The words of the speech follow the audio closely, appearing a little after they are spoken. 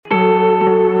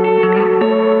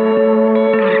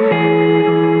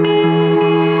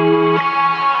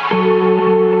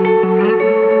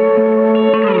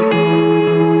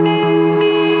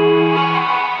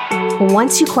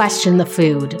Once you question the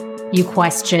food, you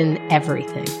question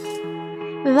everything.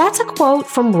 That's a quote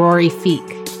from Rory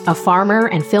Feek, a farmer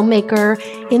and filmmaker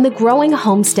in the growing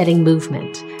homesteading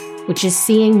movement, which is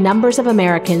seeing numbers of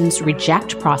Americans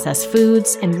reject processed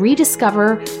foods and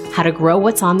rediscover how to grow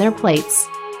what's on their plates,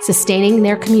 sustaining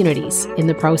their communities in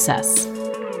the process.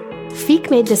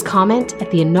 Feek made this comment at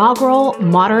the inaugural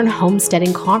Modern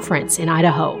Homesteading Conference in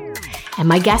Idaho, and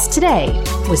my guest today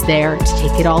was there to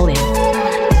take it all in.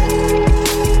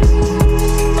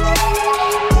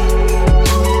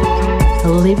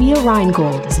 Olivia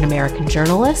Reingold is an American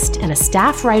journalist and a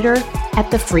staff writer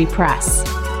at the Free Press.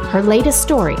 Her latest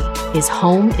story is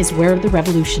Home is Where the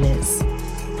Revolution Is.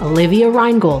 Olivia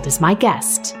Reingold is my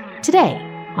guest today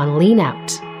on Lean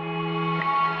Out.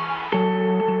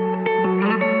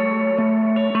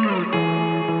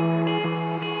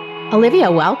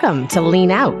 Olivia, welcome to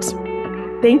Lean Out.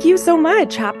 Thank you so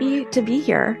much. Happy to be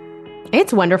here.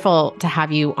 It's wonderful to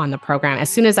have you on the program. As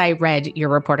soon as I read your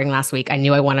reporting last week, I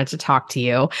knew I wanted to talk to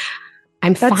you.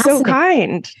 That's so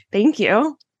kind. Thank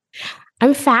you.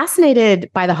 I'm fascinated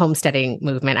by the homesteading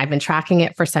movement. I've been tracking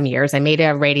it for some years. I made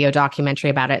a radio documentary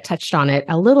about it, touched on it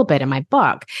a little bit in my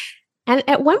book. And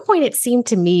at one point, it seemed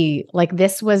to me like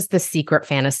this was the secret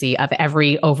fantasy of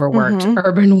every overworked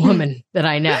urban woman that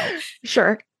I know.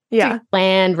 Sure. Yeah.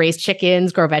 Land, raise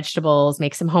chickens, grow vegetables,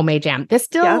 make some homemade jam. This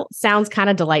still sounds kind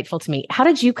of delightful to me. How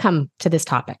did you come to this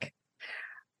topic?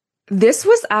 This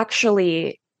was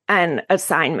actually an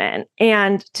assignment.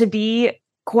 And to be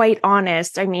quite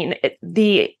honest, I mean,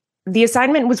 the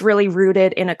assignment was really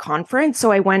rooted in a conference.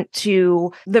 So I went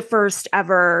to the first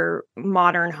ever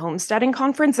modern homesteading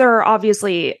conference. There are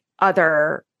obviously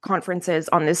other conferences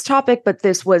on this topic, but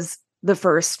this was the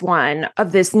first one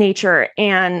of this nature.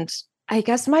 And I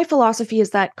guess my philosophy is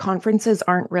that conferences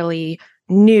aren't really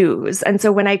news. And so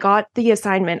when I got the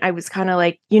assignment, I was kind of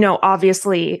like,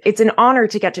 obviously it's an honor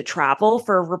to get to travel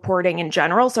for reporting in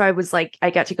general. So I was like, I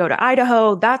get to go to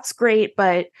Idaho. That's great.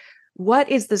 But what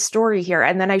is the story here?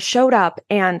 And then I showed up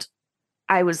and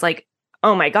I was like,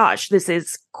 oh my gosh, this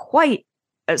is quite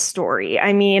a story.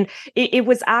 I mean, it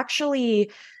was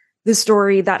actually the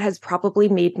story that has probably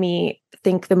made me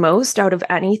think the most out of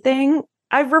anything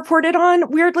I've reported on,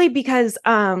 weirdly, because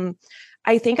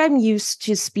I think I'm used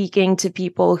to speaking to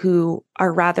people who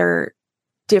are rather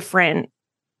different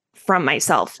from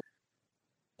myself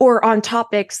or on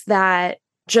topics that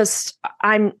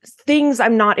things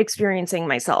I'm not experiencing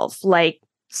myself, like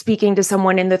speaking to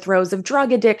someone in the throes of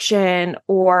drug addiction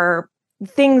or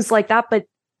things like that. But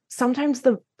sometimes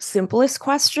the simplest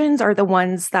questions are the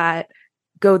ones that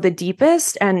go the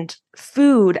deepest, and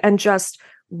food and just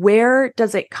where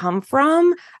does it come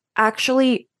from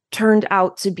actually turned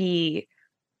out to be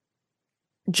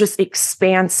just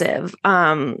expansive.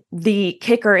 The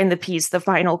kicker in the piece, the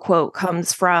final quote,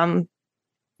 comes from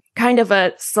kind of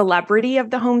a celebrity of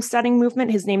the homesteading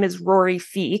movement. His name is Rory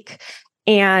Feek,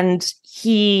 and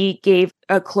he gave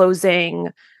a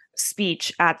closing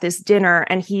speech at this dinner,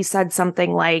 and he said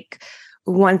something like,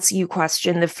 once you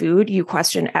question the food, you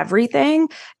question everything.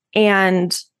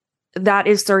 And that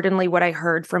is certainly what I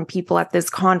heard from people at this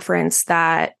conference,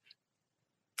 that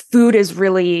food is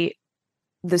really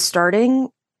the starting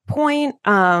point.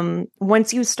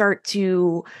 Once you start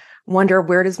to wonder,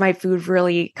 where does my food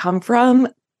really come from?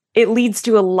 It leads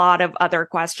to a lot of other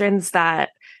questions that,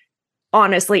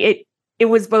 honestly, it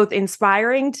was both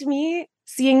inspiring to me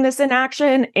seeing this in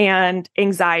action and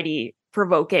anxiety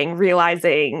provoking,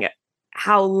 realizing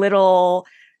how little,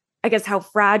 I guess, how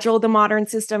fragile the modern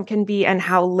system can be and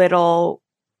how little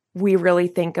we really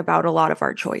think about a lot of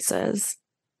our choices.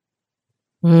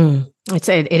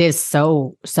 It is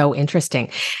so interesting.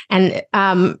 And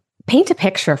paint a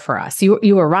picture for us.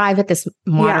 You arrive at this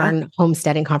modern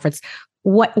homesteading conference.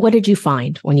 What did you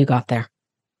find when you got there?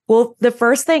 Well, the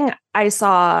first thing I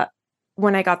saw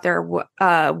when I got there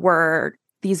were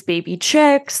these baby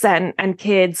chicks and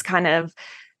kids kind of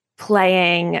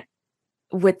playing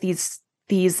with these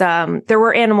there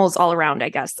were animals all around, I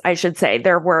guess I should say.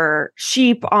 There were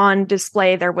sheep on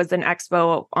display. There was an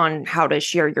expo on how to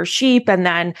shear your sheep. And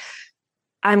then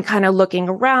I'm kind of looking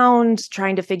around,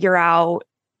 trying to figure out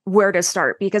where to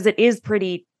start, because it is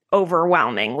pretty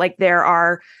overwhelming. Like, there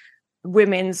are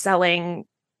women selling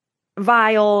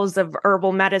vials of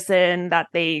herbal medicine that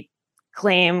they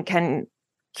claim can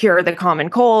cure the common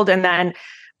cold.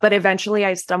 But eventually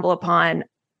I stumble upon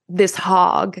this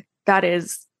hog that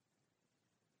is,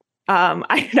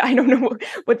 I don't know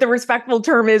what the respectful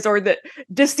term is, or the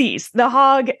deceased. The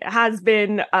hog has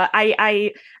been,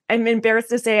 I am embarrassed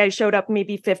to say I showed up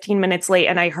maybe 15 minutes late,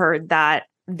 and I heard that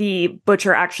the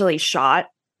butcher actually shot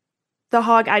the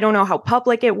hog. I don't know how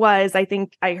public it was. I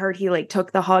think I heard he like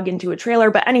took the hog into a trailer.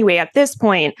 But anyway, at this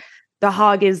point, the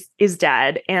hog is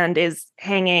dead and is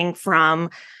hanging from,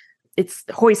 it's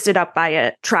hoisted up by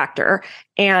a tractor.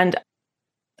 And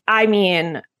I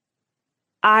mean,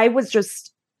 I was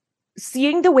just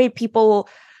seeing the way people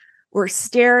were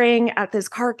staring at this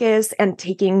carcass and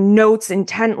taking notes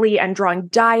intently and drawing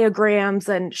diagrams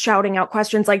and shouting out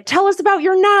questions like, tell us about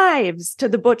your knives to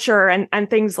the butcher and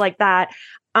things like that.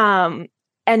 And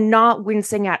not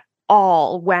wincing at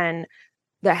all when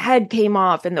the head came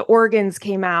off and the organs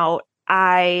came out.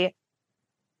 It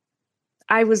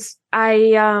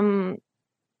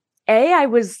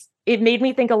made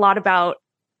me think a lot about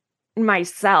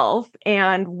myself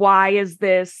and why is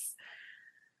this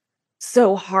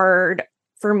so hard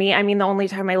for me. I mean, the only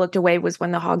time I looked away was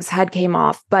when the hog's head came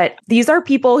off, but these are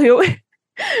people who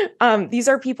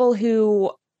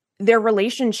their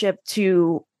relationship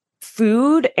to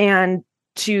food and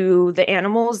to the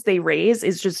animals they raise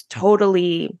is just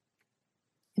totally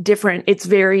different. It's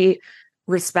very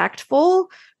respectful,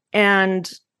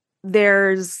 and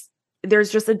there's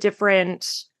just a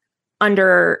different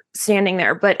understanding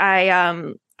there. But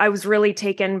I was really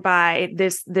taken by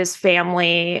this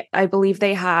family. I believe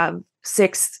they have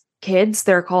 6 kids.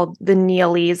 They're called the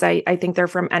Neelys. I think they're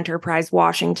from Enterprise,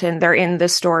 Washington. They're in the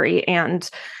story, and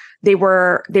they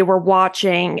were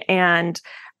watching, and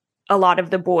a lot of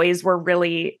the boys were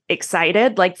really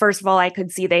excited. Like, first of all, I could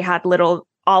see they had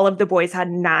all of the boys had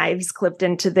knives clipped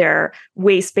into their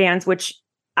waistbands, which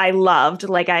I loved.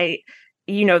 Like,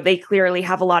 they clearly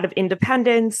have a lot of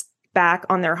independence back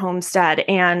on their homestead,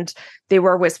 and they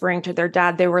were whispering to their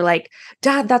dad. They were like,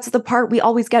 Dad, that's the part we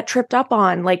always get tripped up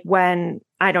on. Like when,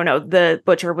 I don't know, the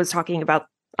butcher was talking about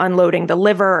unloading the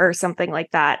liver or something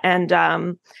like that.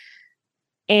 And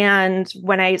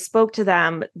when I spoke to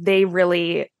them, they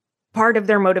really, part of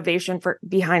their motivation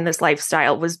behind this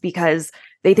lifestyle was because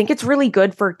they think it's really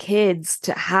good for kids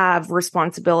to have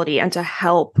responsibility and to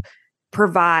help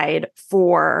provide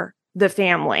for the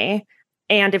family.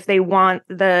 And if they want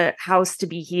the house to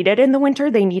be heated in the winter,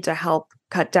 they need to help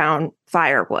cut down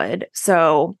firewood.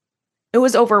 So it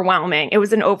was overwhelming. It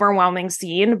was an overwhelming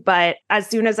scene. But as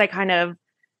soon as I kind of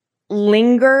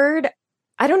lingered,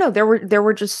 I don't know, there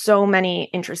were just so many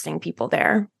interesting people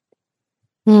there.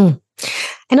 And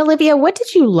Olivia, what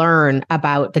did you learn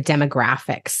about the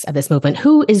demographics of this movement?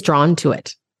 Who is drawn to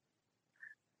it?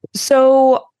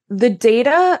 So the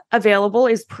data available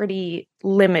is pretty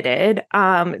limited.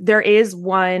 There is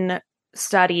one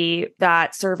study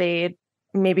that surveyed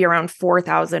maybe around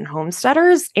 4,000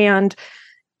 homesteaders, and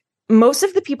most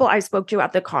of the people I spoke to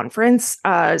at the conference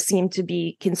seemed to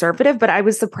be conservative, but I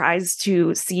was surprised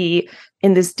to see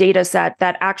in this data set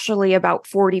that actually about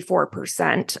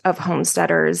 44% of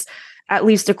homesteaders, at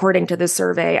least according to the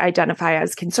survey, identify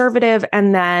as conservative,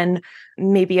 and then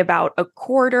maybe about a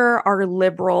quarter are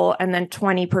liberal, and then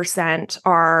 20%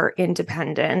 are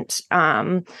independent.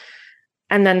 And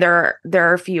then there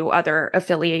are a few other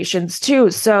affiliations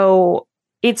too. So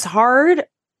it's hard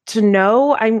to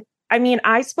know. I mean,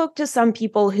 I spoke to some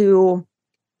people who,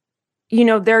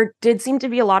 there did seem to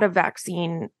be a lot of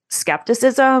vaccine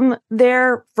skepticism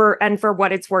there for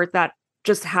what it's worth, that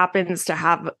just happens to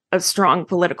have a strong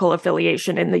political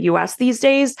affiliation in the US these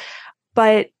days.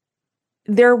 But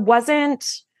there wasn't,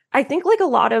 I think, like a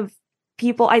lot of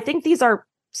people, I think these are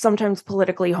sometimes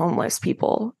politically homeless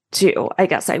people too, I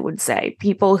guess I would say.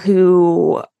 People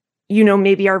who,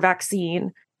 maybe are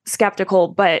vaccine skeptical,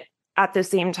 but at the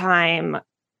same time,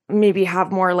 maybe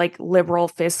have more like liberal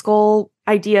fiscal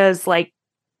ideas, like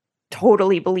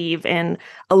totally believe in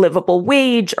a livable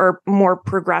wage or more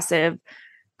progressive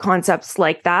concepts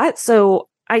like that. So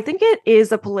I think it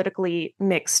is a politically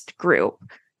mixed group.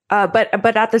 But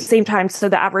at the same time, so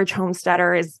the average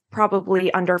homesteader is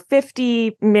probably under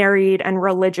 50, married and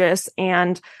religious,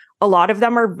 and a lot of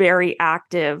them are very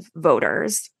active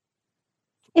voters.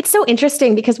 It's so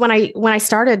interesting because when I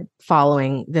started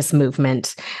following this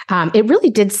movement, it really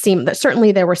did seem that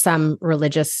certainly there were some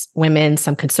religious women,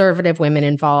 some conservative women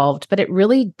involved, but it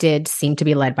really did seem to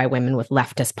be led by women with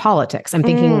leftist politics. I'm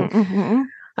thinking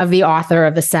of the author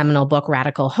of the seminal book,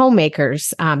 Radical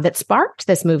Homemakers, that sparked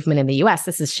this movement in the US.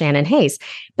 This is Shannon Hayes.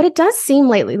 But it does seem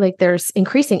lately like there's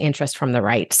increasing interest from the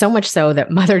right, so much so that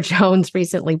Mother Jones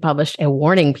recently published a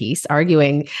warning piece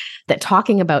arguing that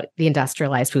talking about the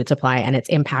industrialized food supply and its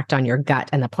impact on your gut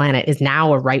and the planet is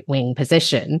now a right-wing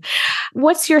position.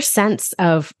 What's your sense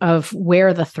of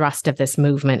where the thrust of this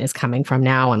movement is coming from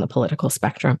now on the political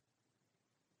spectrum?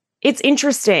 It's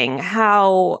interesting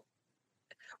how...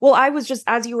 Well, I was just,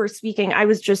 as you were speaking, I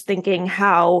was just thinking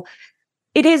how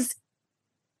it is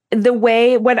the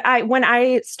way when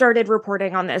I started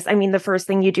reporting on this, I mean, the first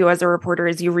thing you do as a reporter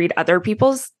is you read other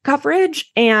people's coverage.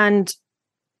 And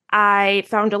I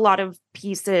found a lot of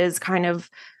pieces kind of,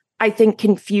 I think,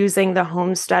 confusing the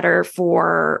homesteader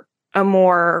for a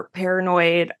more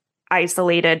paranoid,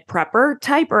 isolated prepper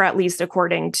type, or at least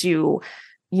according to,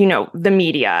 the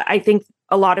media. I think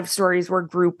a lot of stories were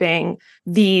grouping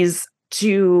these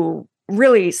two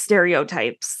really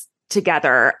stereotypes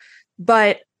together.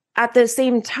 But at the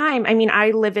same time, I mean,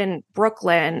 I live in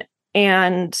Brooklyn,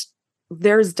 and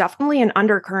there's definitely an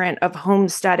undercurrent of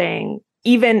homesteading,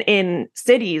 even in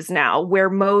cities now,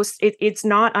 where it's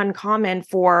not uncommon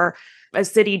for a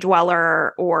city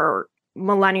dweller or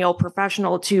millennial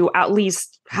professional to at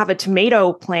least have a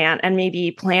tomato plant and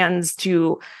maybe plans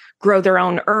to grow their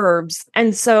own herbs.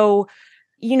 And so,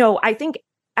 I think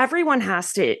everyone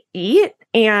has to eat,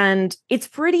 and it's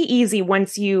pretty easy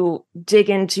once you dig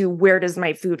into where does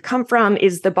my food come from?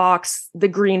 Is the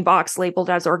green box labeled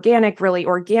as organic, really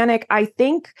organic? I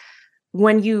think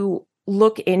when you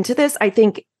look into this, I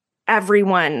think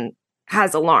everyone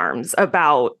has alarms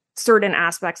about certain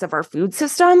aspects of our food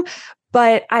system.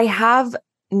 But I have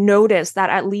noticed that,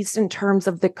 at least in terms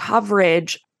of the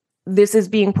coverage, this is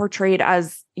being portrayed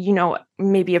as,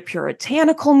 maybe a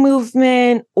puritanical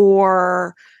movement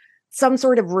or some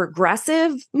sort of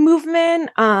regressive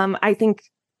movement. I think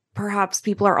perhaps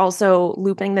people are also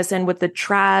looping this in with the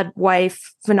trad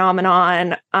wife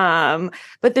phenomenon.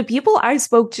 But the people I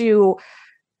spoke to,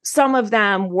 some of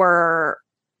them were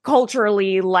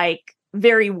culturally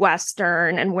very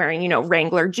Western and wearing,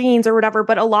 Wrangler jeans or whatever.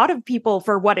 But a lot of people,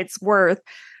 for what it's worth,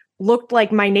 looked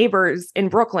like my neighbors in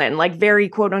Brooklyn, very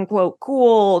quote unquote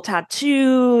cool,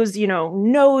 tattoos,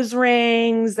 nose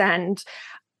rings. And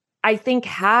I think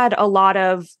had a lot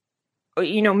of,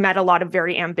 met a lot of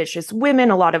very ambitious women,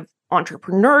 a lot of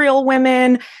entrepreneurial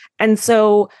women. And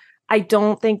so I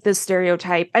don't think this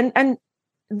stereotype, and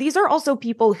these are also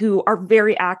people who are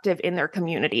very active in their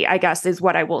community, I guess is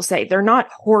what I will say. They're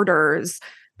not hoarders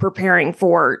preparing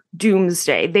for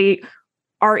doomsday. They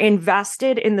are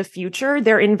invested in the future.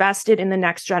 They're invested in the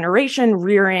next generation,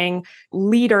 rearing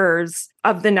leaders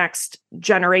of the next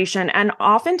generation. And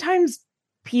oftentimes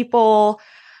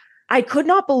I could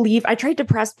not believe, I tried to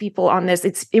press people on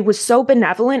this. It was so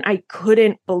benevolent. I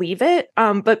couldn't believe it.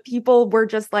 But people were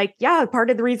just like, yeah,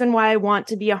 part of the reason why I want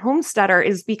to be a homesteader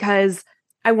is because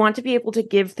I want to be able to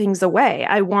give things away.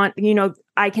 I want,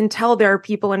 I can tell there are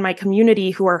people in my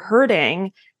community who are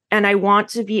hurting, and I want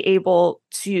to be able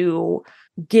to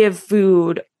give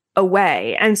food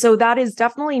away. And so that is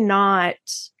definitely not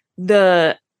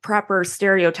the prepper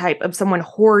stereotype of someone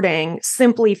hoarding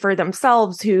simply for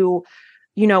themselves who,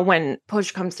 when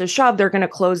push comes to shove, they're going to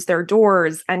close their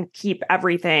doors and keep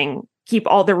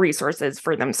all the resources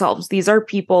for themselves. These are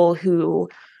people who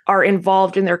are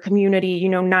involved in their community.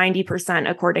 90%,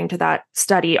 according to that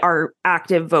study, are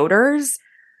active voters.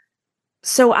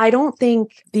 So I don't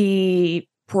think the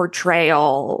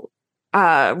portrayal,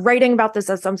 writing about this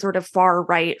as some sort of far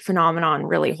right phenomenon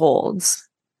really holds.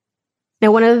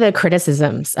 Now, one of the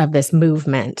criticisms of this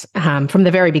movement from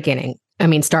the very beginning, I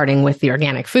mean, starting with the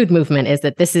organic food movement, is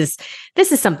that this is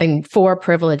something for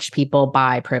privileged people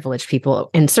by privileged people.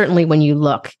 And certainly when you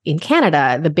look in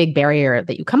Canada, the big barrier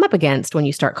that you come up against when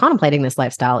you start contemplating this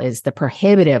lifestyle is the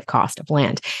prohibitive cost of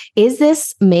land. Is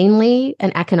this mainly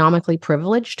an economically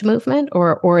privileged movement,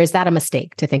 or is that a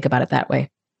mistake to think about it that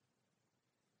way?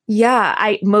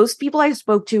 Yeah, most people I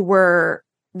spoke to were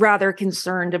rather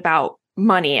concerned about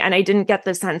money, and I didn't get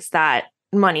the sense that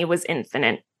money was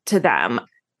infinite to them.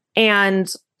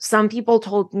 And some people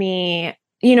told me,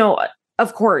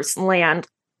 of course, land.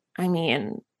 I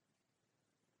mean,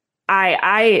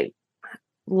 I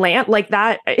land like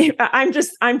that. I'm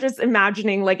just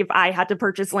imagining, if I had to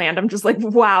purchase land, I'm just like,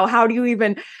 wow, how do you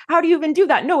even do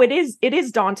that? No, it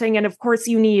is daunting. And of course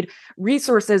you need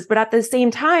resources, but at the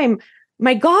same time,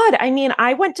 my God, I mean,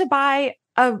 I went to buy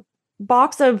a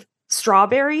box of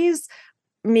strawberries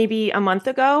maybe a month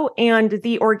ago, and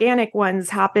the organic ones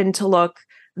happened to look,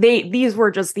 these were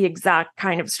just the exact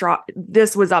kind of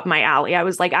this was up my alley. I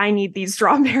was like, I need these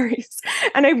strawberries.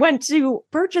 And I went to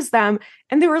purchase them,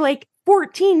 and they were like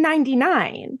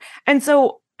 $14.99. And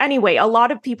so anyway, a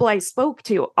lot of people I spoke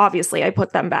to, obviously I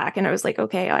put them back, and I was like,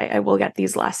 okay, I will get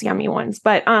these less yummy ones.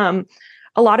 But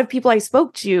a lot of people I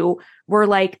spoke to were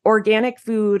like, organic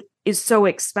food is so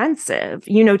expensive,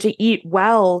 to eat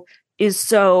well is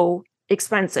so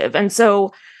expensive. And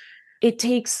so it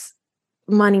takes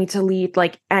money to lead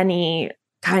any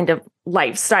kind of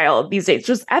lifestyle these days.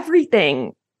 Just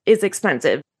everything is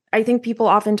expensive. I think people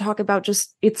often talk about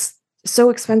it's so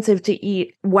expensive to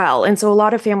eat well. And so a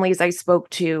lot of families I spoke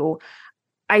to,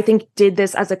 I think, did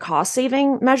this as a cost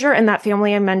saving measure. And that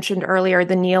family I mentioned earlier,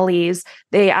 the Neelys,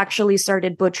 they actually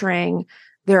started butchering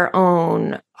their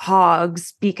own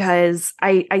hogs because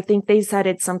I think they said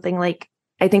it's something like,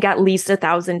 I think at least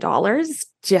 $1,000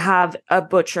 to have a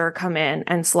butcher come in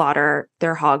and slaughter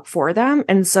their hog for them.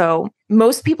 And so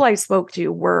most people I spoke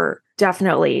to were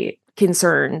definitely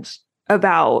concerned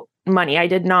about money. I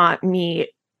did not meet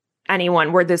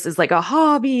anyone where this is like a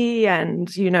hobby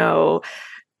and, you know,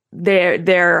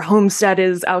 their homestead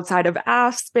is outside of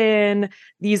Aspen.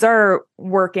 These are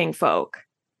working folk.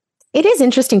 It is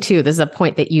interesting, too. This is a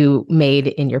point that you made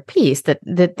in your piece that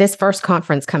this first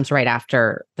conference comes right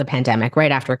after the pandemic,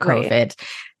 right after COVID. Right.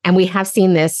 And we have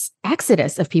seen this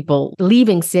exodus of people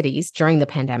leaving cities during the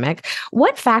pandemic.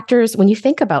 What factors, when you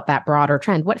think about that broader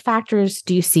trend, what factors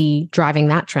do you see driving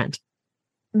that trend?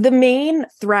 The main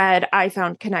thread I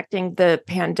found connecting the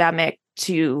pandemic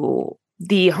to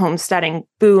the homesteading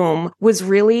boom was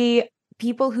really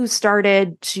people who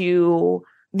started to,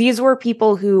 these were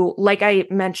people who, like I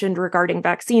mentioned regarding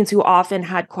vaccines, who often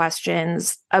had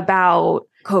questions about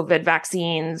COVID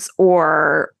vaccines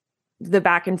or the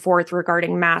back and forth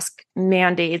regarding mask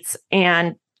mandates,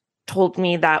 and told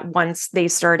me that once they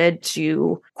started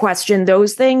to question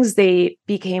those things, they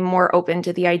became more open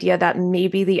to the idea that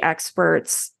maybe the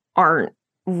experts aren't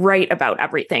right about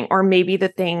everything, or maybe the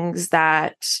things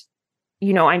that,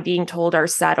 you know, I'm being told are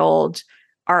settled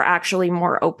are actually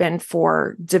more open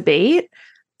for debate.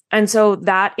 And so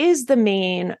that is the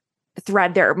main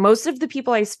thread there. Most of the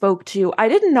people I spoke to, I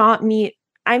did not meet,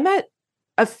 I met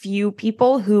a few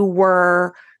people who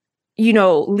were, you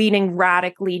know, leading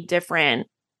radically different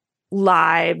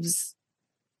lives.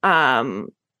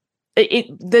 The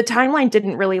timeline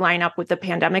didn't really line up with the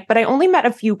pandemic, but I only met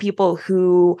a few people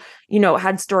who, you know,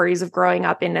 had stories of growing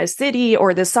up in a city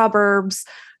or the suburbs.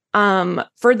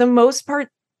 For the most part,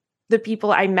 the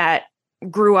people I met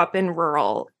grew up in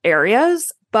rural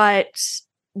areas, but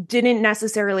didn't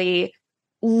necessarily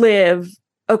live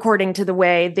according to the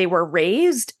way they were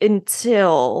raised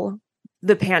until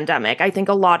the pandemic. I think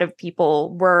a lot of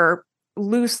people were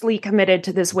loosely committed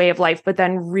to this way of life, but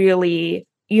then really,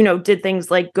 you know, did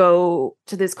things like go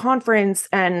to this conference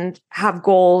and have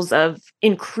goals of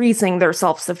increasing their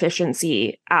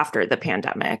self-sufficiency after the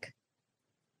pandemic.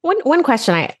 One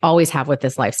question I always have with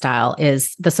this lifestyle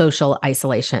is the social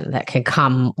isolation that can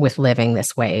come with living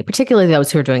this way, particularly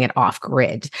those who are doing it off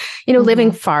grid, you know,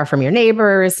 living far from your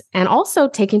neighbors and also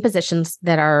taking positions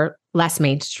that are less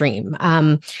mainstream.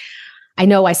 I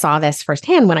know I saw this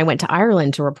firsthand when I went to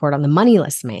Ireland to report on the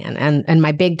moneyless man. And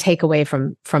my big takeaway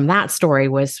from that story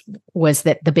was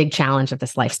that the big challenge of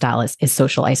this lifestyle is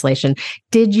social isolation.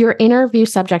 Did your interview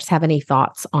subjects have any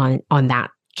thoughts on that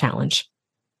challenge?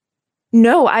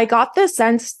 No, I got the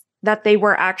sense that they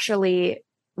were actually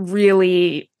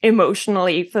really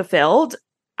emotionally fulfilled.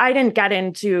 I didn't get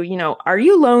into, you know, are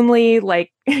you lonely?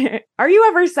 Like, are you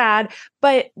ever sad?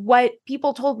 But what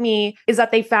people told me is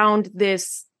that they found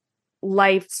this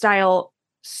lifestyle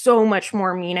so much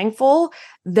more meaningful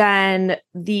than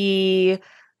the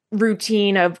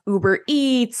routine of Uber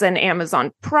Eats and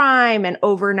Amazon Prime and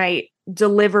overnight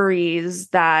deliveries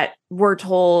that we're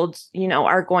told, you know,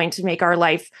 are going to make our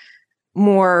life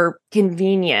more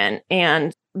convenient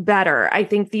and better. I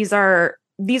think these are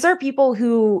people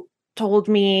who told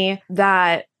me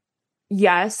that,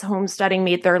 yes, homesteading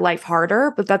made their life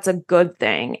harder, but that's a good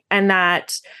thing. And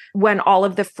that when all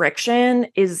of the friction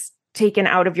is taken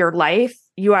out of your life,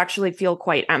 you actually feel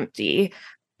quite empty.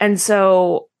 And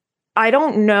so I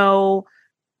don't know.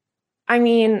 I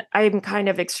mean, I'm kind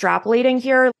of extrapolating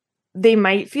here. They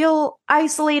might feel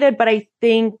isolated, but I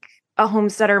think a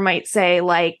homesteader might say,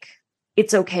 like,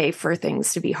 it's okay for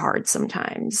things to be hard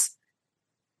sometimes.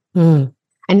 And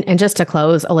just to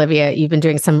close, Olivia, you've been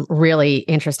doing some really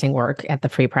interesting work at the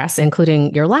Free Press,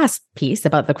 including your last piece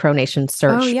about the Crow Nation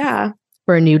search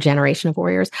for a new generation of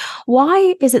warriors.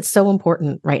 Why is it so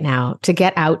important right now to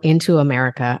get out into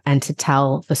America and to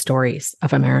tell the stories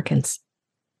of Americans?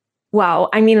 Wow.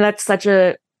 I mean, that's such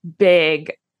a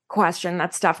big question.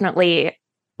 That's definitely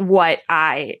what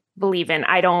I believe in.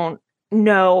 I don't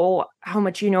know how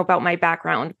much you know about my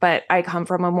background, but I come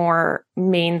from a more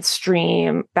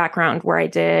mainstream background where I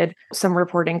did some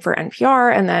reporting for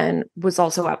NPR and then was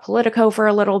also at Politico for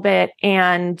a little bit.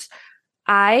 And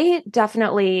I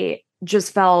definitely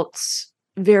just felt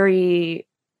very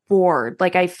bored.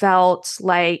 Like I felt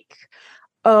like,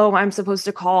 oh, I'm supposed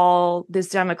to call this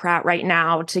Democrat right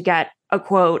now to get a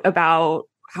quote about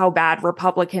how bad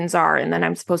Republicans are. And then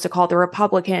I'm supposed to call the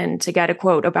Republican to get a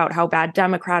quote about how bad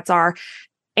Democrats are.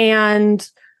 And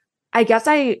I guess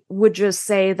I would just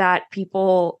say that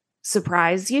people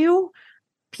surprise you.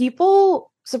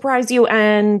 People surprise you,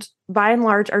 and by and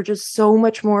large are just so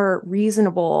much more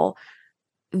reasonable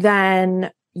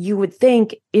than you would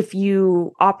think if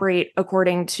you operate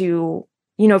according to,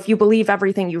 if you believe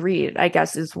everything you read, I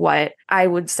guess is what I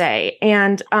would say.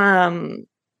 And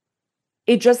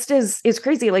it just is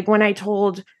crazy. Like when I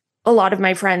told a lot of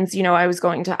my friends, I was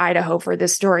going to Idaho for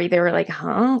this story, they were like,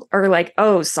 huh? Or like,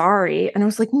 oh, sorry. And I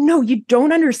was like, no, you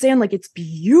don't understand. Like, it's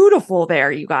beautiful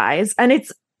there, you guys. And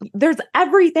there's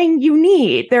everything you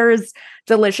need. There's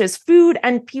delicious food,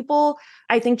 and people,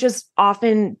 I think, just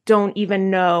often don't even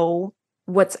know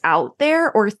what's out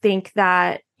there or think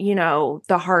that, the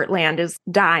heartland is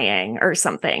dying or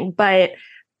something. But,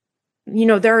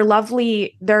 there are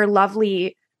lovely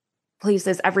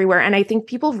places everywhere. And I think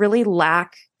people really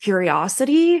lack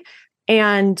curiosity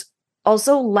and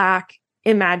also lack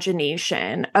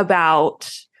imagination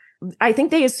about, I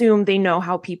think they assume they know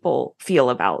how people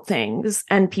feel about things,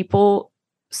 and people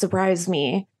surprise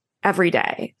me every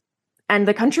day. And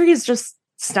the country is just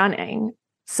stunning.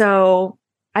 So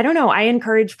I don't know. I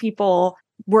encourage people,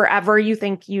 wherever you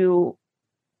think you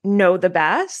know the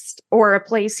best or a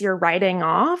place you're writing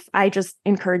off, I just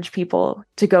encourage people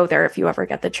to go there if you ever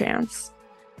get the chance.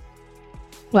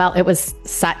 Well, it was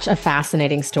such a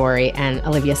fascinating story. And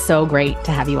Olivia, so great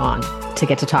to have you on to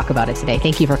get to talk about it today.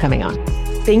 Thank you for coming on.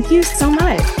 Thank you so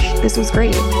much. This was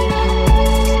great.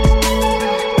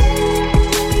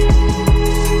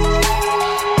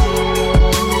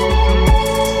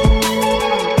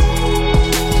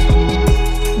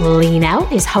 Lean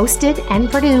Out is hosted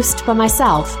and produced by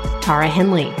myself, Tara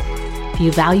Henley. If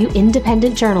you value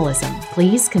independent journalism,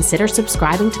 please consider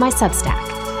subscribing to my Substack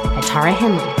at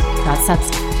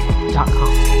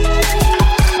tarahenley.substack.com.